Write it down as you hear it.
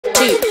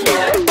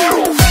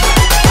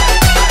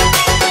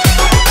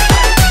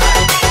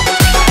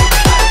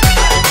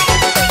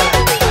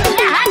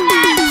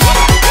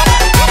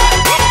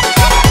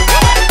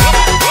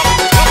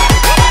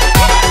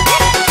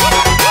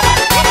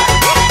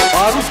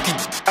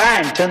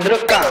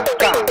चंद्रकांत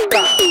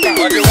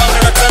माझे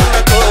वांगडा चल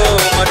नको,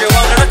 माझे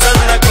वांगडा चल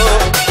नको,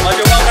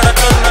 माझे वांगडा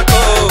चल नको,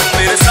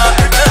 मेरे साथ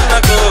चल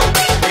नको।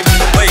 मी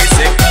मुंबई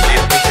से खाली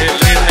तुझे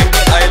लेने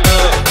को आयलो,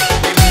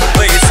 मी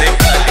मुंबई से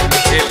खाली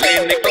तुझे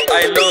लेने को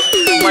आयलो।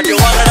 माझे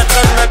वांगडा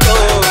चल नको,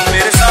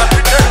 मेरे साथ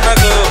चल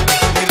नको,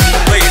 मी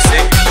मुंबई से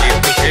खाली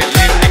तुझे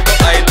लेने को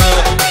आयलो,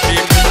 मी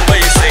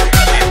मुंबई से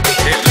खाली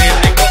तुझे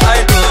लेने को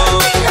आयलो।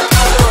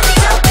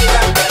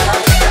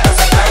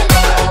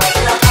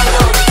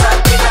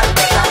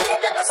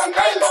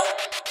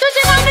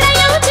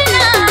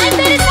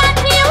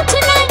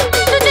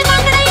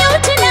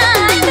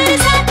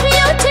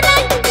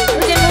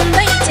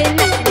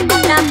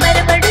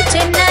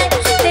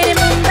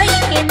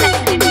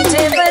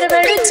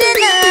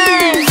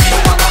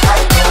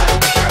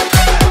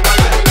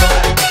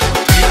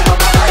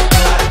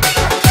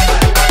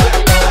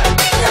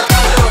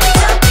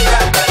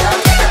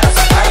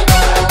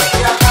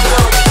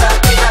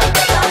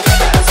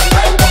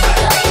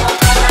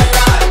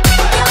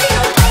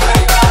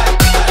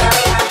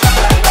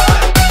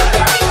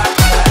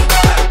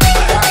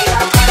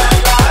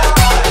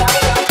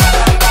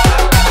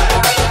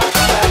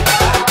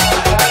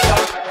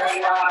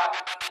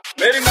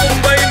 मेरी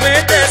मुंबई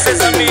में जैसे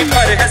ज़मीं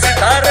पर है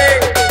सितारे,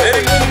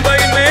 मेरी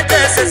मुंबई में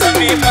जैसे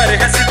ज़मीं पर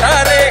है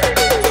सितारे।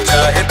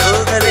 चाहे तो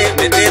गले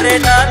में तेरे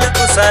नाल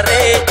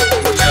गुसारे,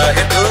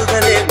 चाहे तो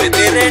गले में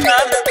तेरे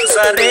नाल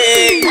गुसारे।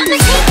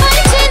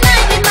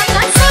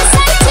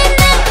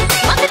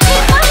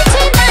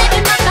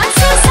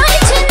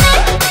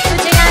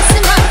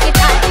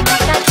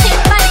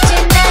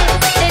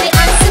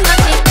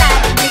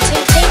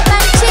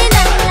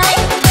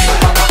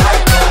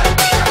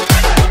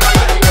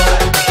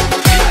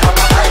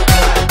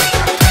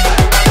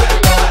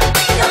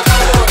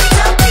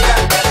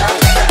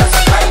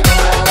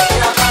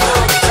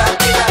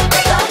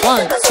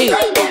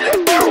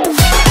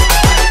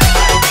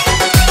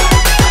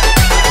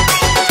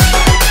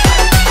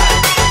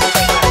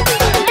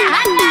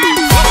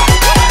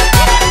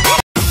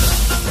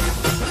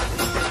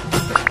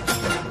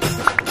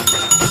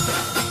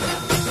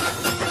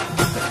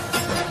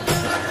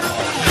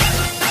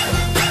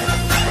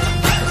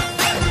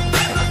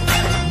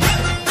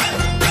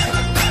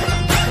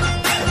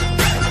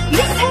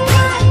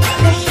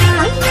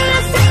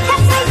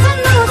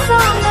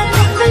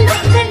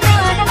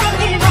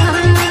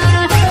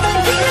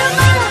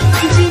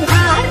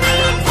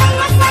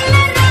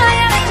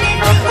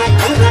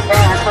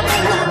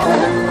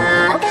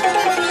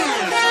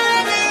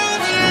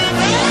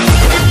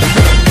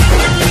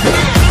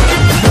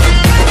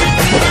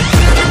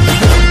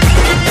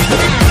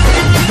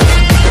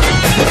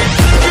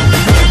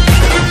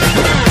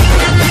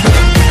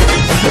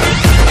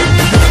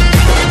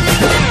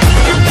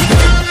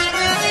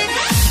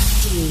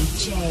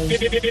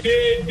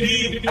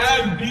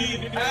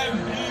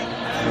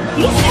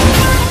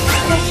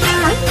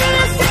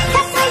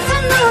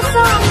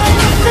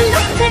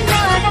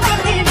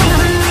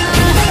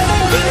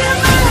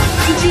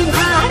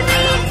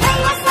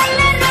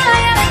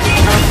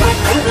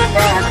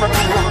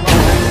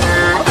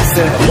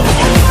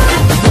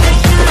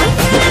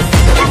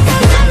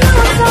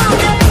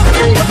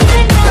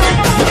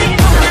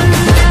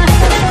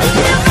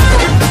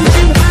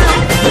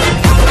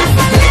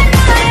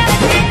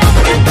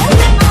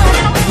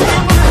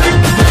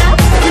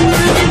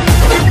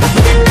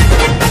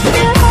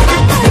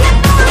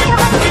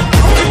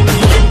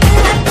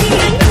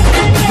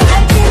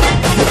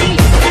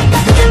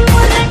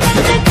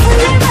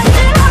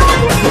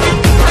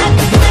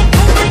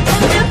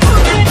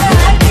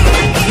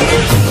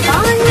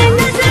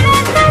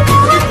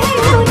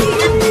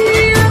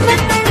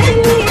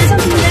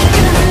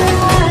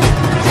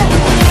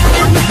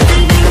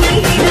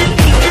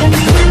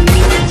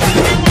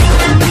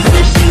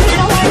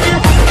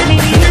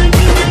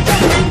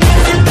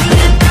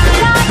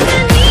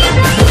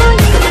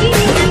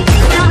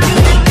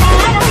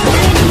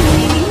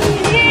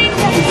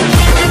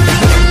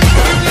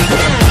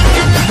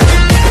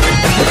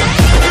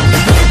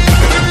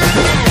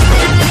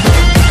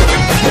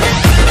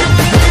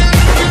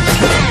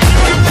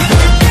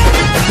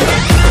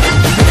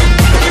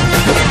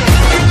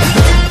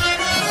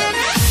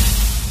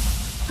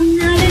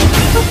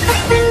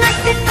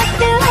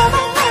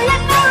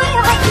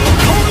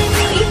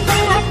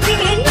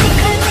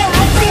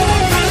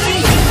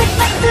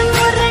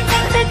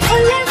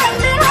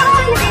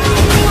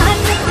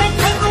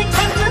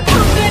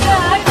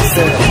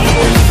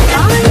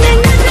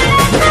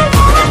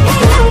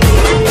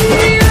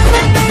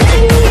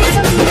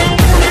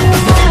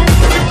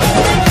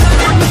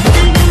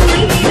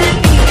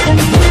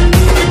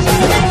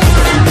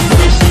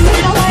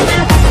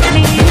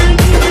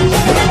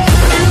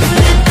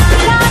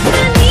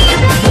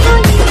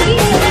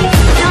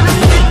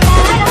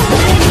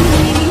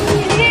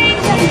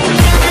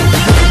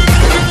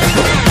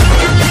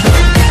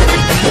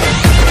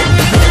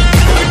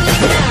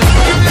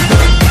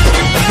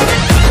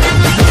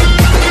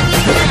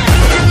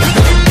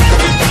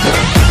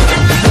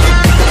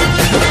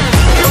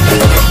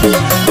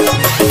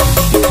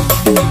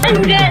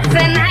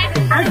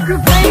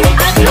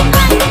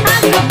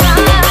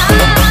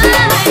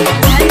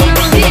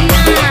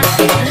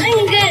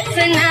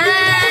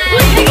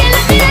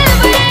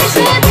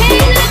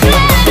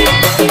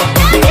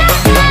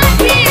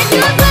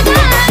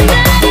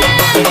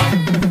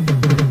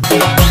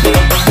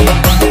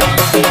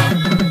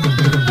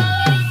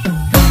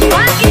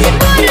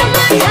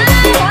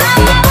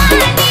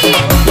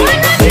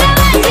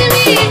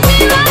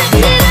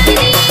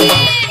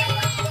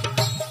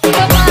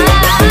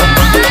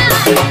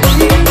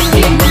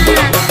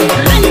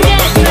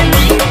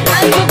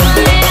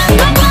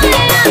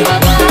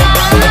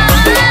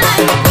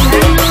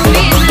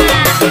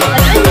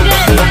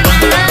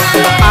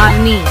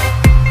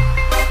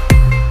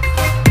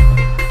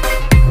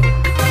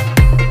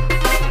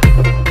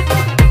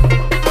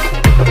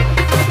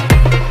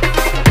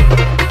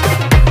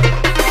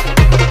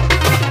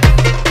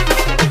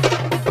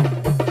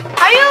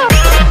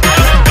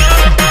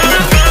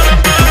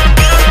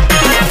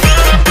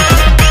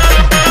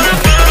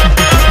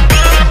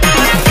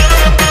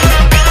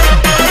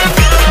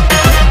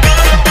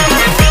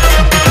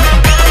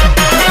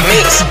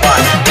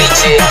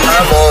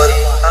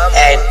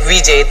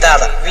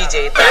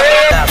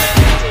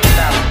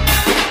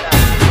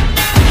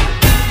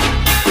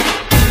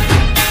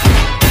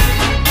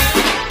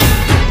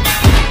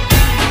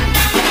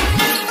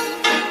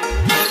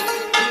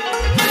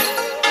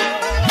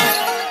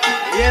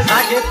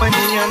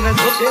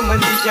 होते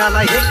मंदी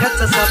ज्याला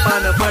एकच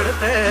सपान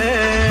पडते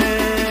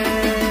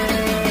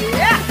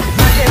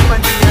सगळे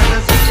मंदियानं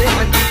सुटे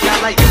मंदी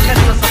ज्याला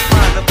एकच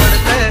सपान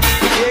पडते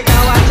हे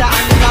गावाच्या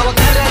आणि गाव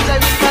घराच्या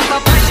विकासा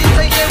पाशीच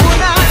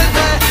येऊन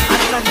आडतं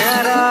असा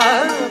न्यारा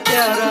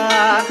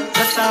प्यारा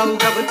जसा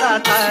उगवता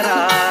तारा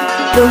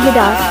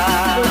रोहिदास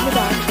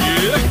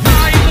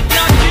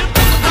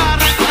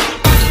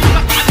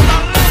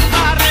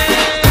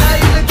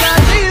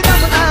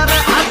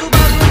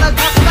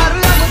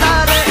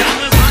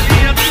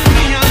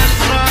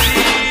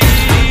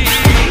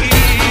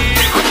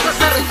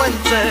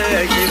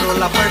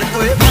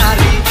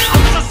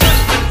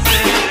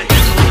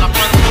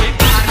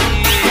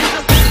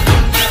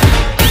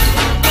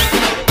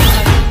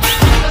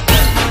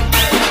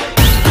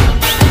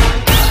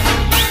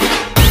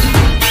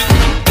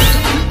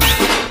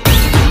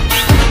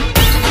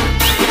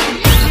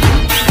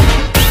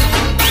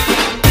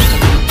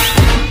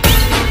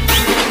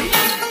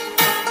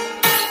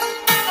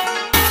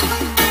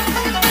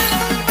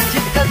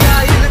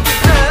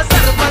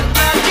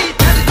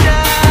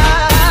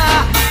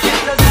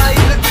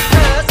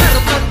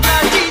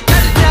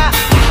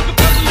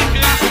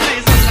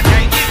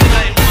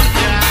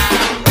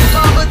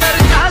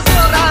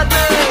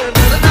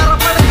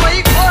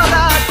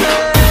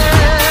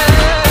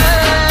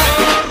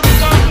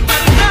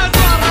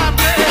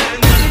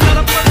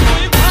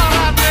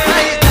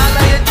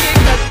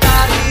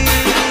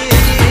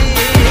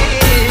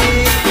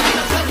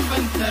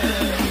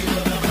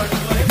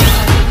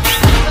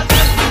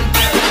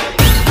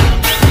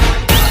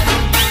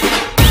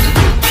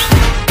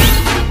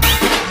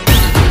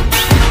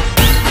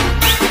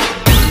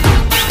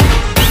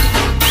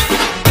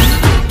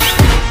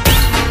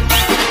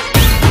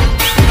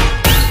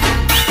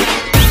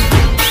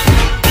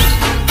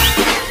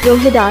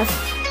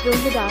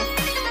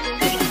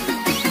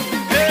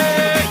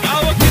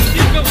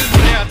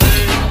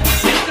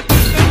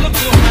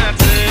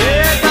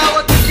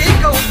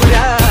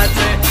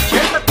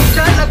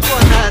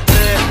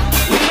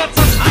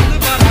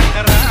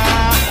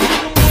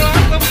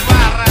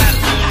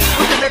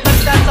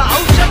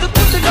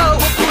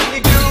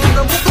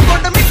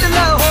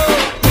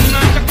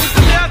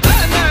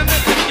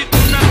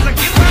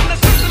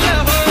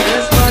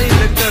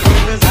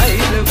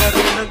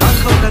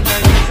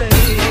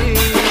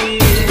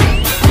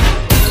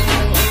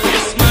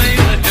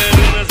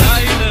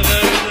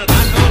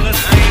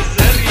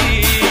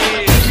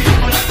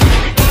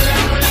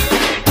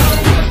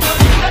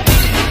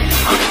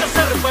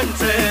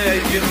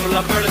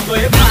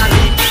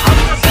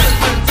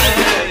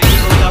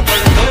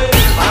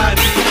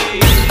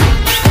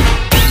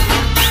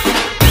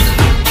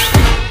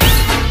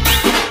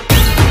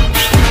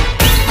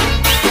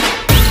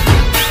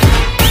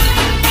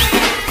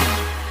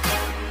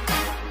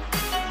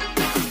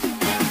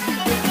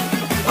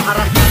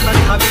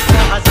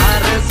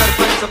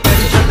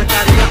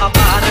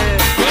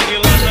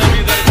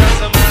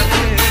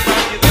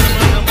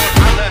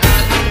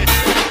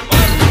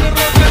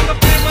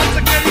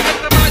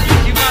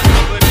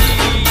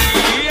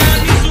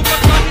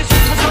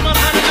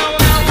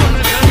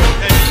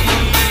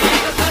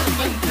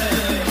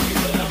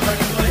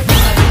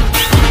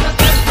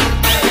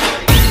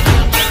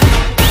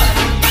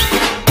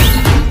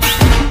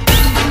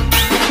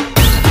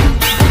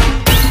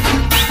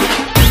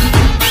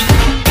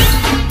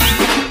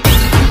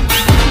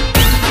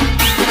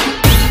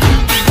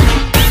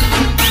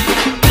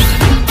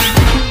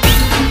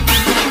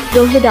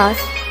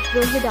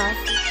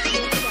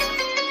रोहिदास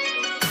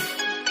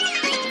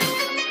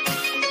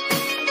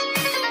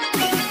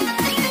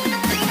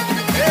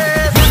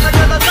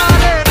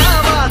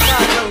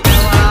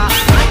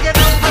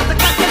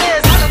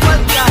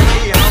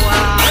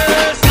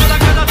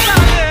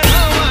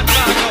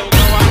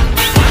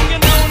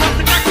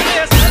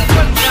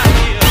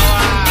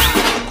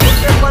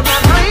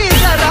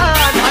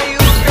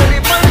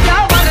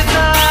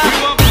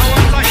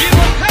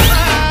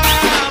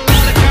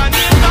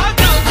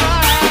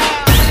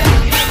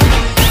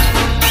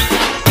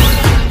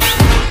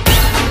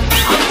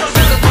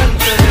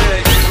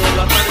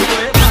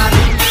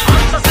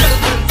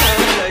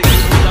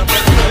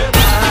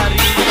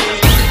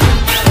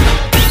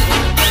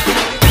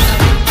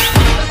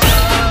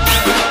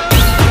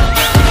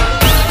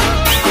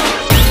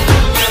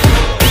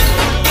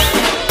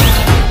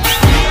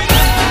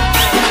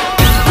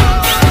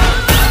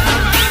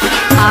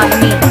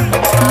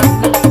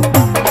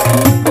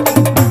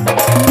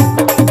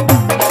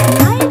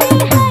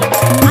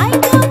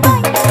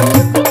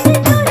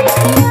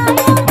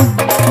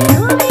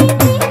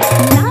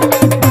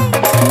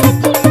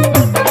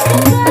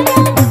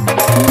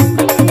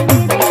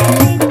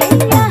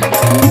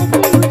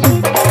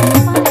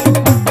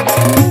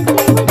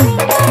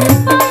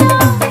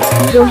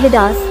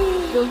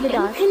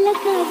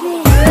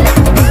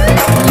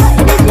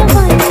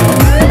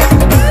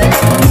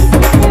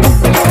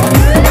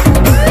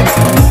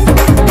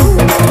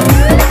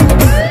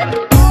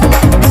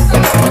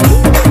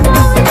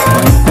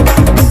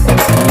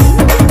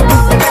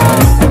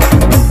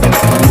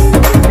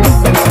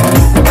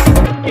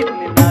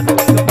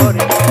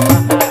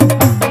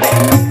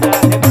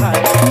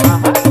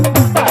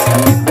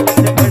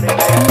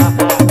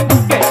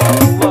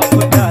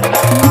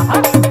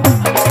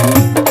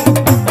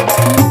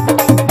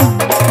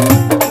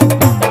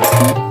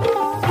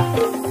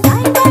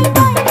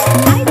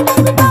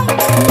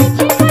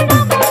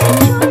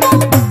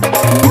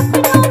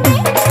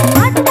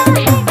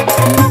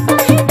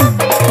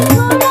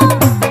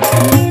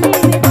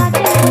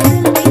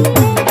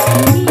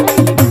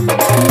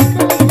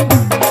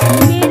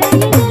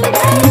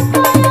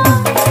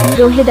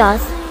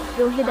रोहिदास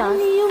रोहिदास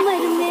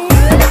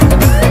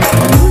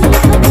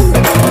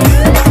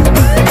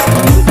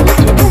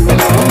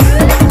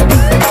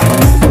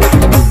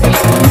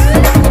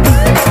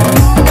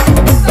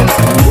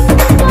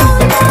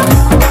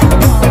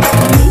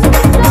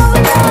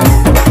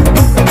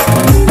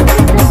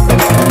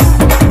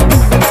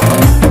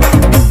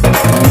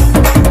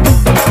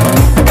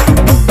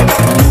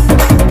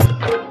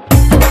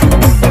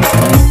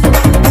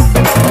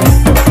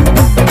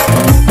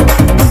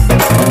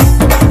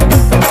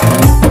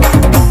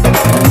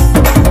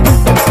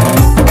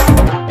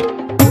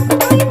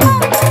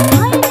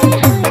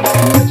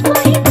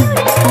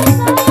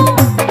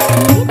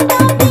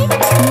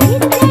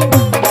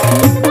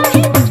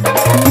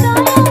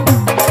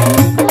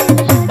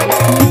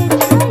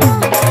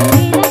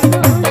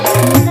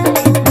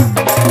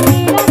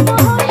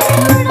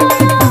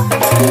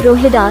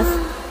रोहिदास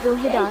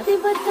रोहिदास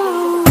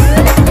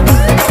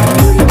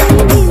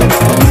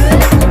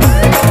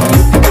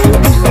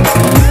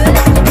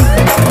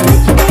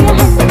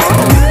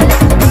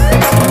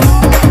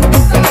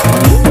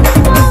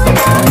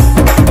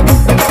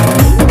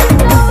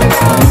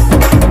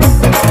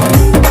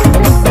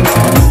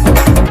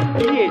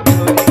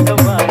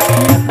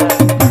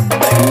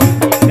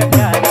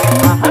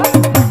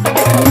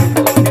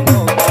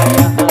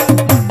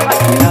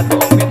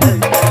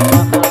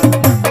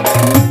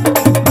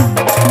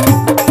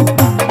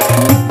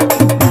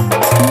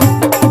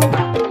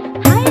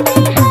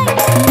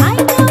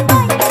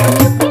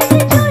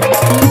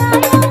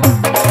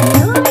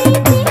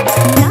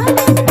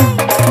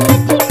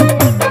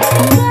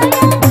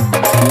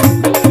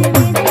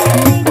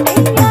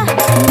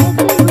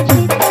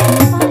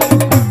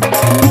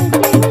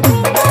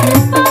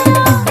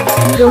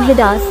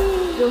रोहिदास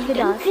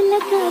रोहिदास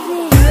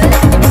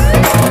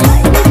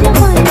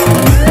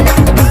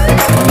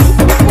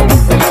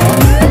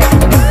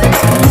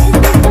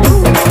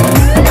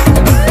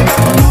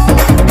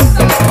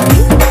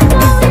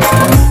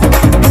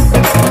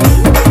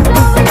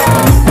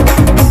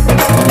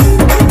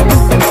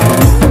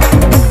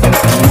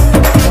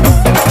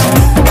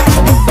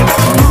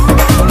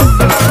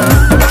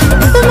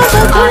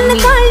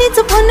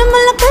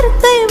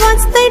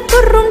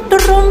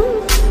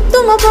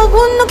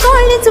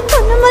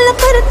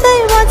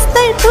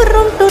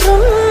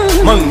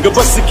मंग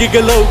बस की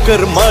ग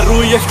लवकर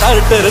मारूया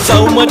स्टार्टर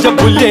जाऊ माझ्या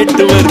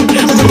बुलेटवर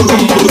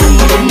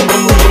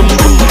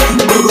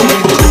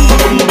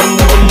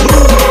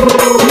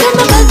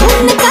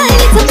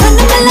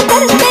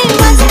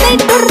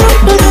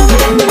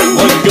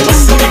मंग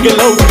बस की ग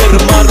लवकर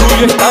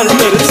मारूया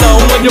स्टार्टर जाऊ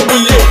माझ्या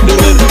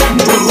बुलेटवर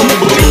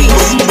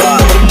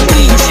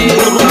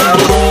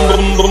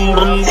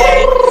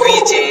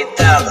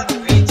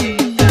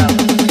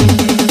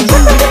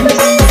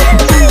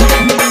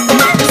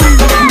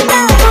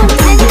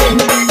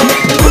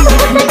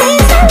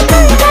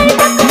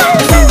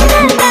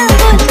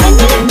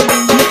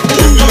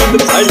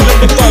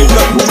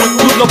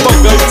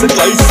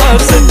काय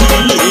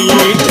साजनी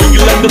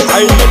इंग्लंड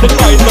थायलंड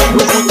काय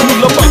दाखवू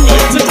तुला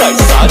बघायचं काय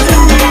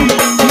साजनी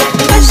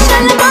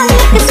कशाला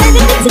मालक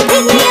सर्वच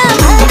फिरूया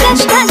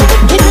महाराष्ट्रात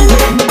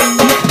फिरून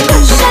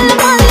कशाला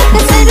मालक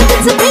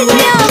सर्वच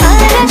फिरूया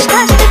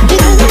महाराष्ट्रात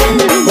फिरून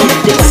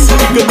मग बस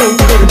की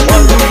लवकर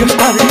मारूया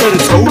स्टार्टर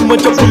जाऊ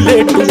माझ्या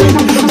बुलेटवर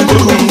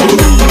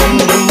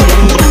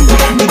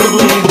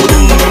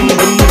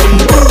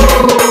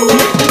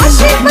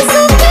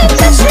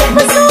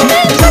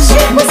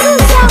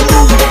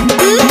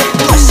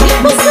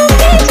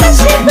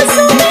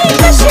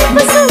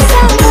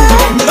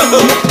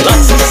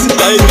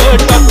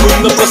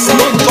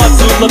बसलोन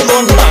बाजूला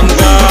दोन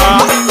टांगा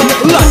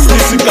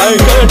लाजलीस काय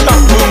ग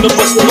टाकून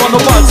बसलोन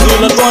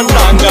बाजूला दोन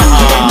टांगा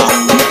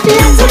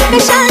लाजूक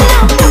कशाला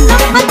पुन्हा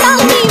आता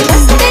मी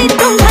बसते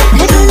तुम्हा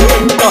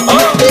धरून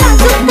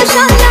लाजूक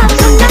कशाला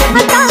पुन्हा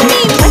आता मी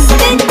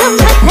बसते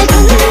तुम्हा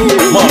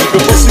धरून माग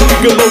बसून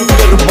ग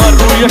लवकर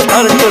मारूया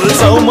स्टार्टर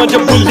जाऊ माझ्या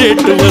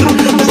बुलेटवर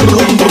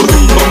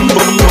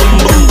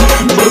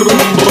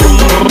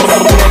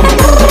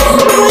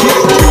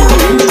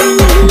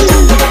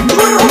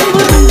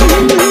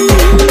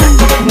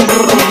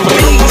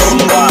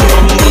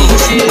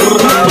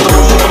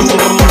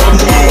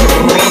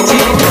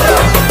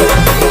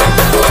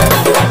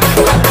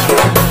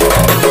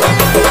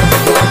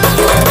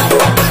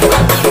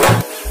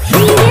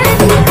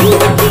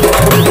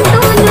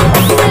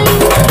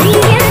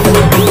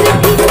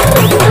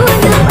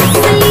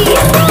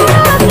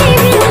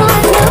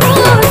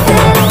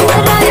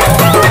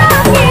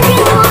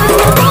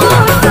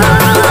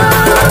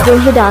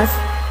Rohidas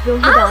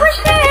Rohidas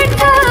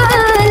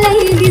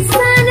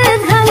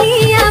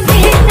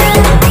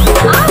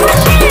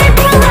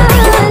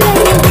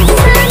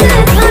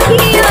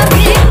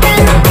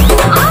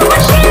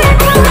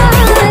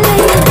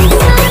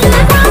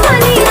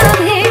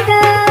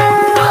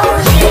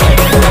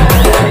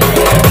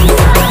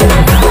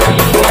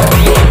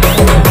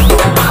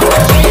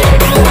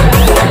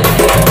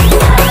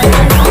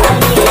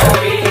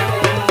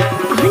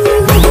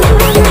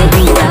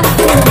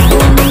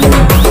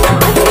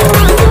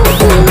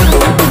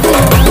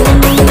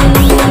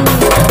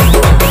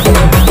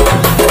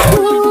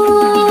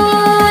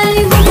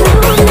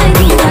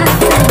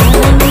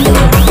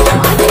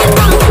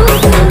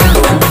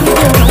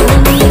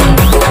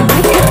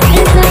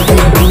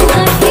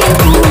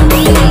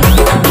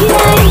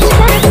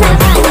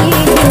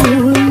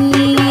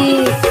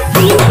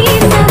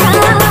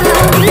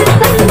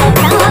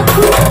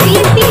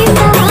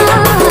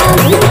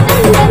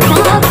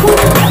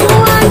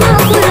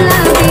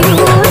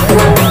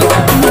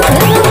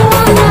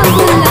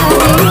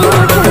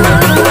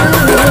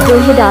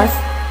Rohidas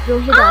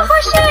Rohidas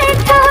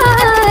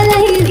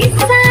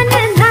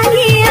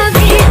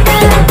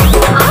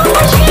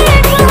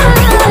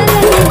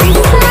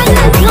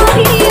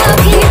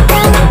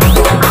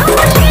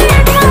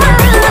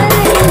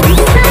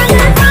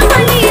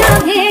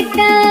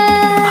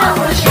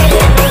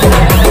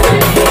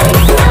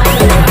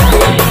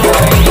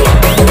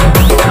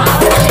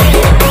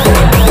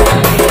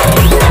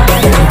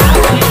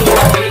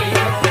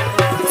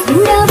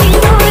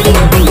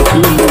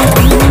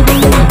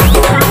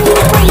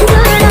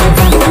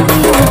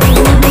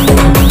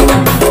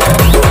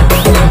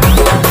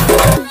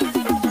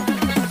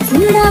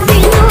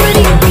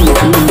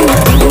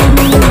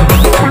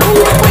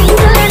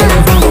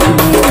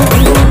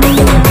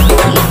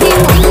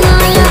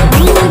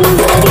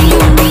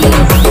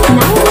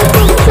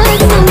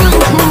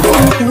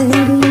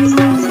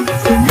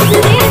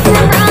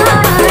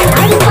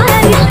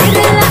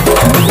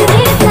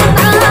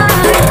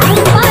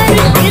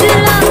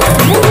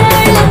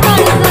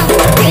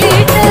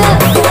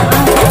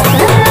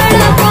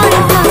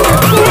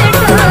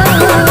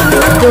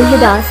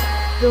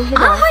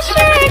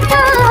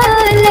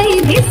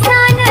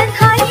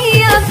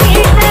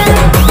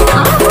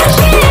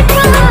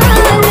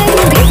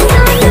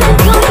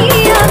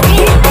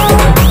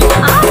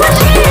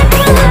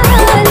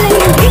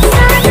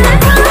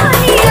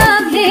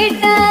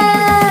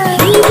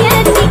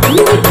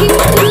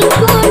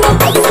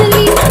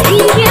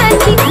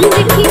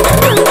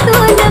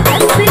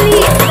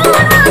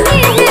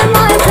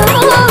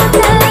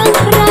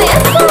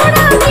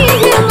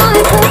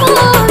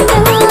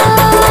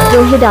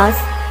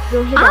Rohidas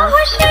Rohidas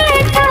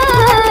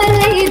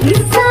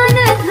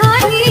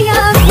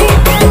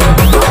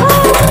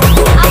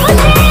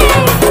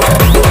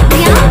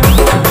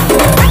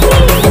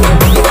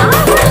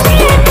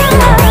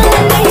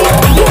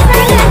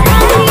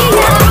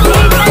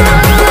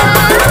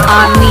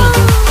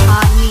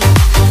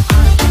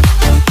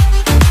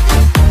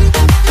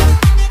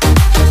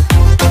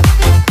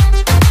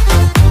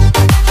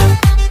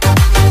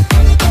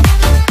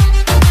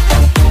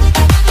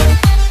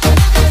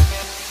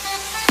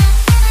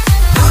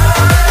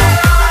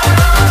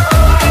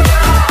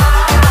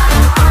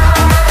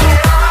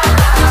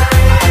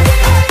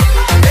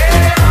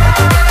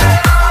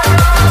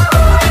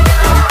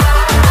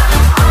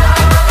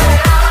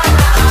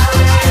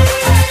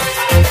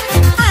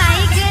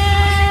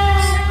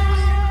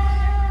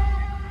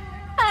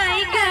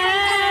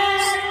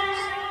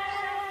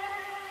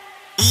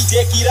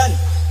DJ Kiran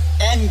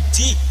and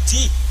G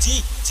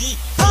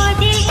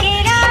Modi के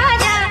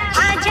राजा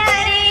आजा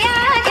रे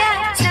आजा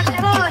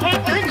सबको है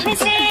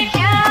तुझसे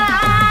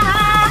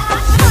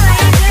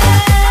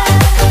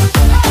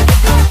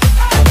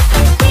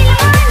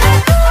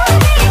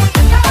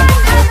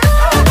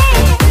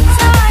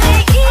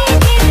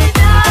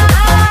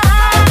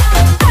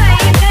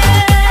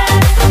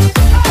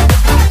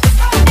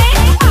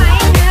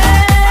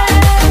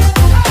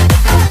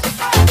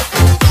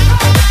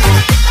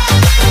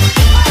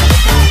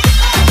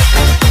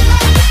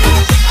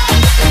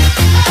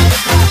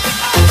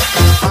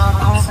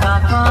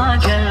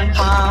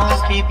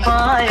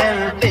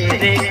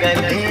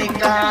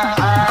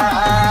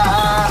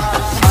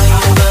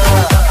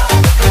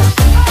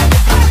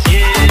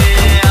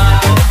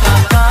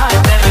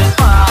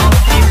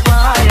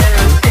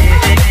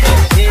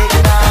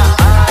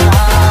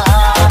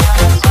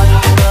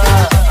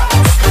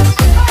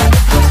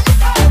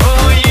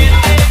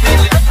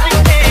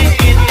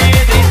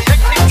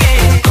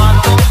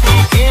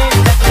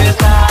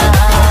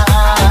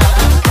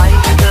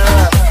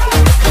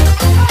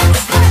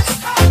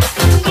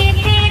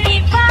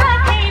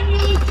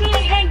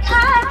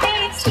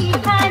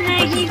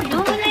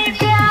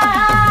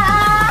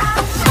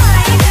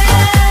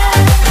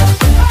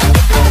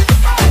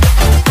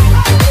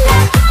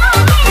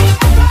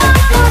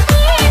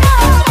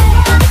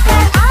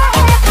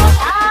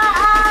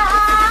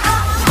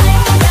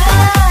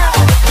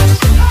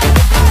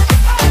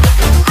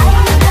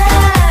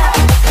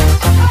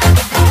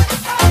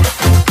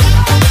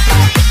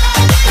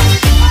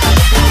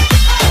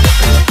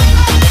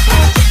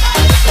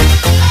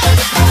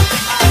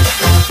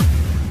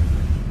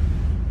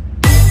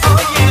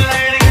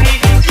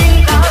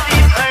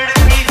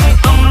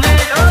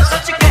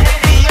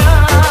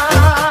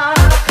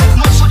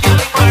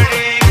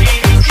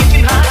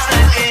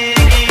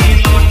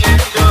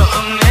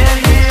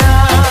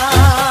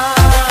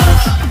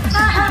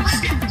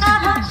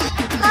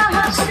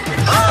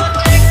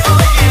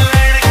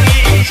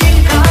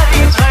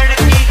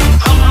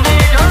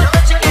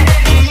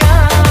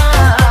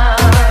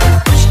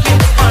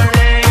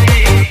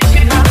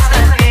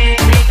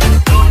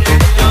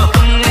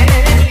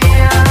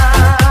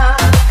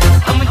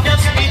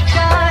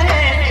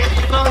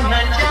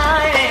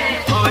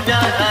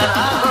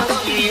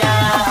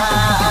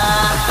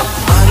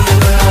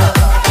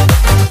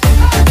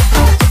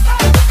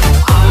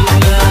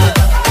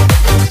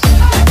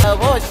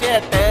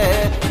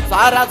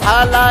सारा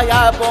झाला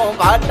या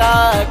बोंबाटा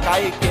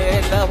काय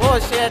केलं हो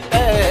शेत